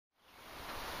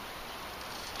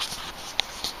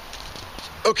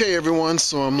Okay everyone,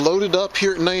 so I'm loaded up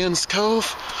here at Nan's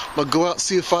Cove. I'm gonna go out and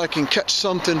see if I can catch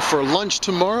something for lunch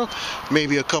tomorrow.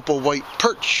 Maybe a couple white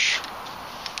perch,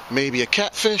 maybe a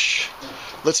catfish.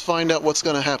 Let's find out what's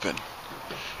gonna happen.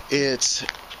 It's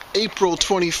April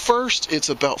 21st, it's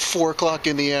about 4 o'clock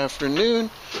in the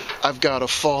afternoon. I've got a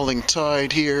falling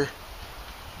tide here.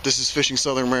 This is Fishing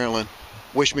Southern Maryland.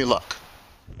 Wish me luck.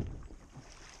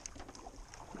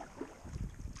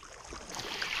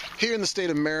 Here in the state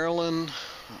of Maryland,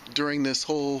 during this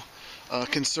whole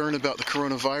concern about the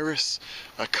coronavirus,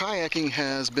 kayaking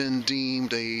has been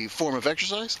deemed a form of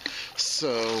exercise,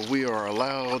 so we are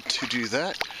allowed to do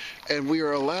that, and we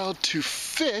are allowed to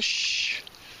fish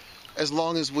as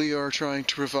long as we are trying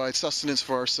to provide sustenance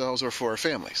for ourselves or for our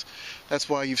families. That's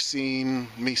why you've seen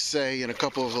me say in a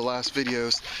couple of the last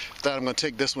videos that I'm going to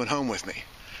take this one home with me.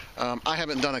 I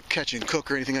haven't done a catch and cook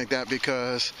or anything like that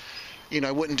because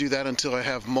I wouldn't do that until I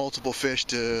have multiple fish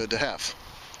to have.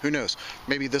 Who knows?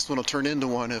 Maybe this one will turn into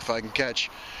one if I can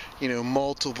catch,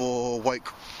 multiple white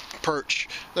perch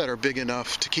that are big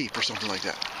enough to keep or something like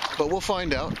that. But we'll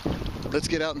find out. Let's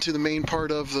get out into the main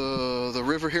part of the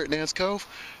river here at Nan's Cove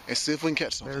and see if we can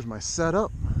catch something. There's my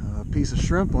setup. A piece of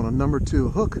shrimp on a number 2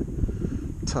 hook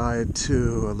tied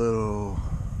to a little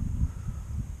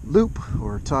loop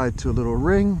or tied to a little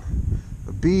ring,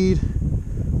 a bead,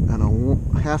 and a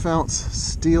 1/2 ounce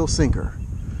steel sinker.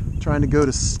 Trying to go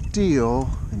to steel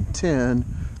and tin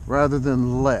rather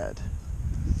than lead.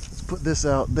 Let's put this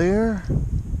out there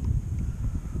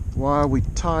while we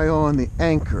tie on the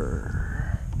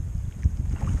anchor.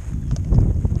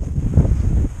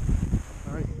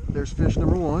 Alright, there's fish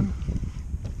number 1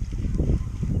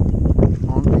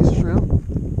 on a piece of shrimp.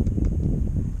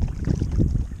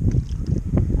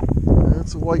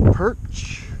 That's a white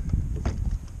perch.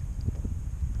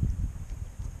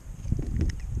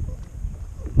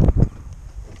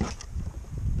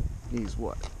 He's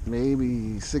what,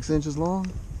 maybe 6 inches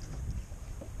long?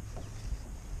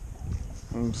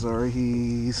 I'm sorry,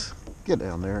 get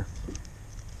down there.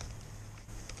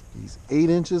 He's 8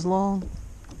 inches long.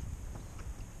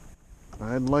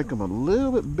 I'd like him a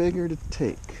little bit bigger to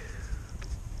take.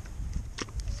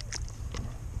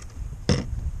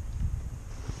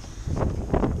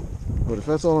 But if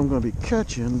that's all I'm going to be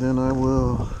catching, then I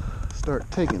will start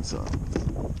taking some.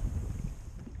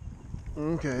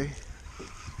 Okay.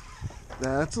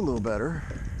 That's a little better.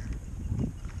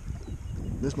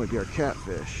 This might be our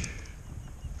catfish.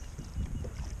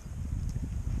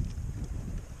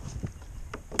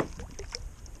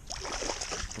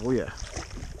 Oh yeah,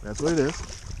 that's what it is.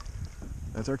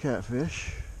 That's our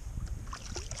catfish.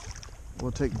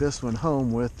 We'll take this one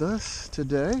home with us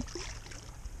today.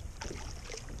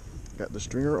 Got the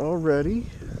stringer all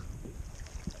ready.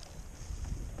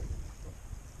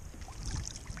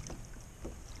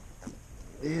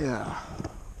 Yeah.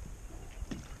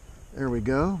 There we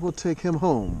go. We'll take him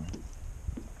home.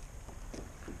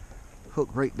 Hook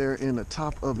right there in the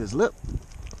top of his lip.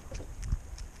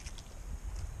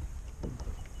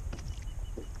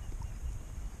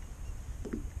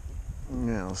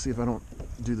 Now, let's see if I don't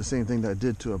do the same thing that I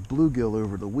did to a bluegill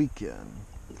over the weekend.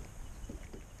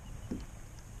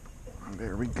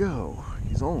 There we go.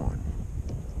 He's on.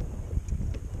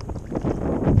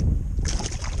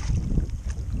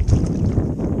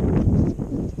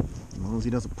 He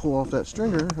doesn't pull off that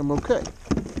stringer, I'm okay.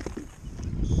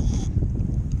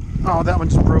 Oh, that one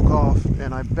just broke off,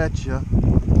 and I bet you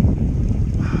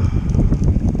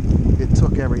it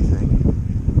took everything.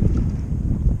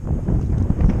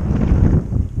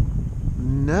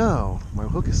 No, my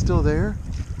hook is still there.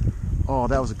 Oh,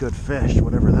 that was a good fish,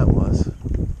 whatever that was.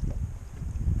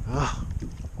 Ugh.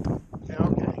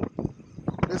 Okay,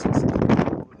 this one's a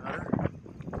little bit better.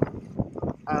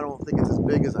 I don't think it's as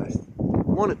big as I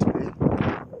want it to be.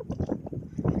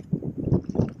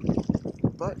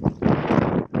 But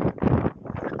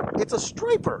it's a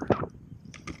striper.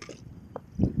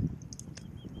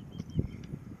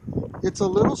 It's a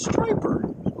little striper,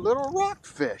 little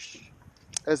rockfish,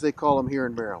 as they call them here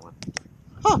in Maryland.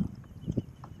 Huh.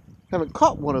 Haven't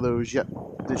caught one of those yet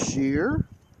this year.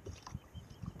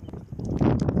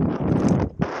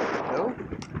 No.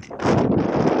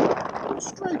 Little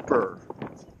striper.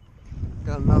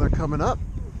 Got another coming up.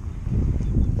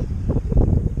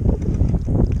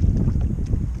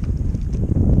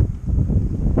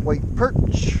 White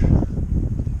perch.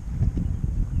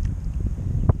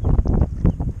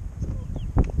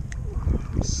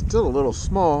 Still a little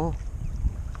small.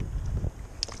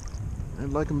 I'd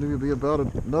like him to be about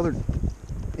another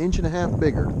 1.5 inches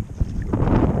bigger.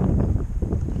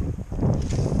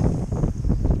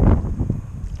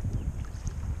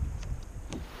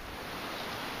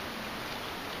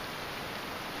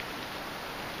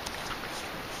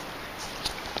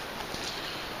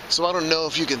 So I don't know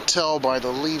if you can tell by the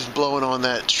leaves blowing on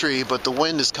that tree, but the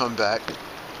wind has come back.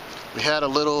 We had a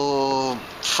little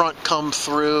front come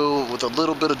through with a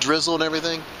little bit of drizzle and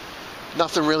everything.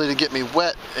 Nothing really to get me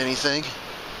wet, anything.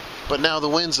 But now the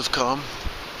winds have come.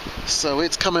 So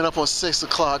it's coming up on 6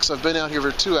 o'clock, so I've been out here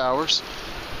for 2 hours.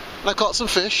 And I caught some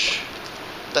fish.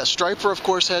 That striper, of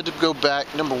course, had to go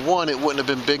back. Number one, it wouldn't have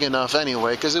been big enough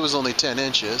anyway, because it was only 10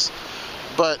 inches.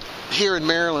 But here in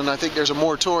Maryland, I think there's a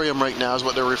moratorium right now, is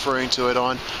what they're referring to it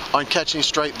on catching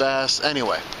striped bass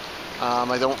anyway.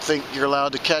 I don't think you're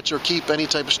allowed to catch or keep any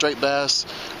type of striped bass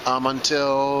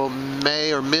until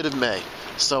May or mid of May.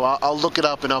 So I'll look it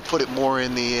up and I'll put it more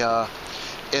in the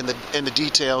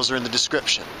details or in the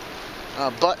description.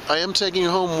 But I am taking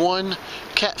home one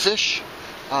catfish.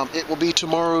 It will be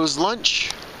tomorrow's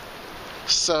lunch.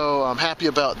 So I'm happy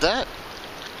about that.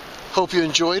 Hope you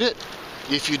enjoyed it.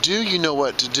 If you do, you know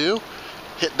what to do.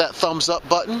 Hit that thumbs up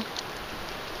button.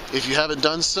 If you haven't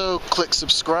done so, click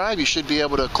subscribe. You should be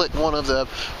able to click one of the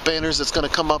banners that's going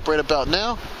to come up right about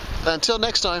now. And until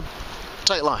next time,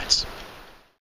 tight lines.